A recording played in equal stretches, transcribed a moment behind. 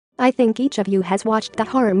I think each of you has watched the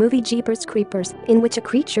horror movie Jeepers Creepers, in which a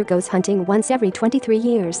creature goes hunting once every 23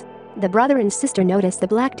 years. The brother and sister notice the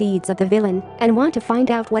black deeds of the villain and want to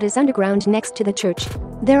find out what is underground next to the church.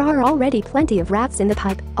 There are already plenty of rats in the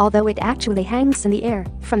pipe, although it actually hangs in the air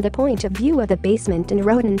from the point of view of the basement, and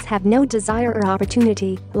rodents have no desire or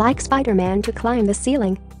opportunity, like Spider-Man, to climb the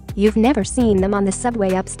ceiling. You've never seen them on the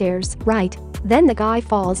subway upstairs, right? Then the guy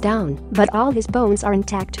falls down, but all his bones are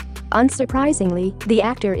intact. Unsurprisingly, the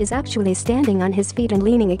actor is actually standing on his feet and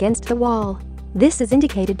leaning against the wall. This is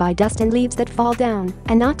indicated by dust and leaves that fall down,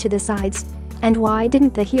 and not to the sides. And why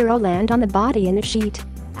didn't the hero land on the body in a sheet?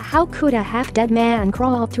 How could a half-dead man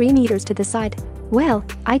crawl 3 meters to the side? Well,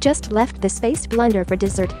 I just left the space blunder for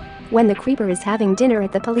dessert. When the creeper is having dinner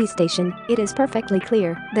at the police station, it is perfectly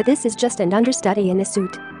clear that this is just an understudy in a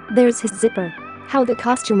suit. There's his zipper. How the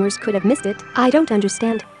costumers could have missed it, I don't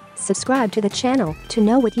understand. Subscribe to the channel to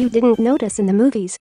know what you didn't notice in the movies.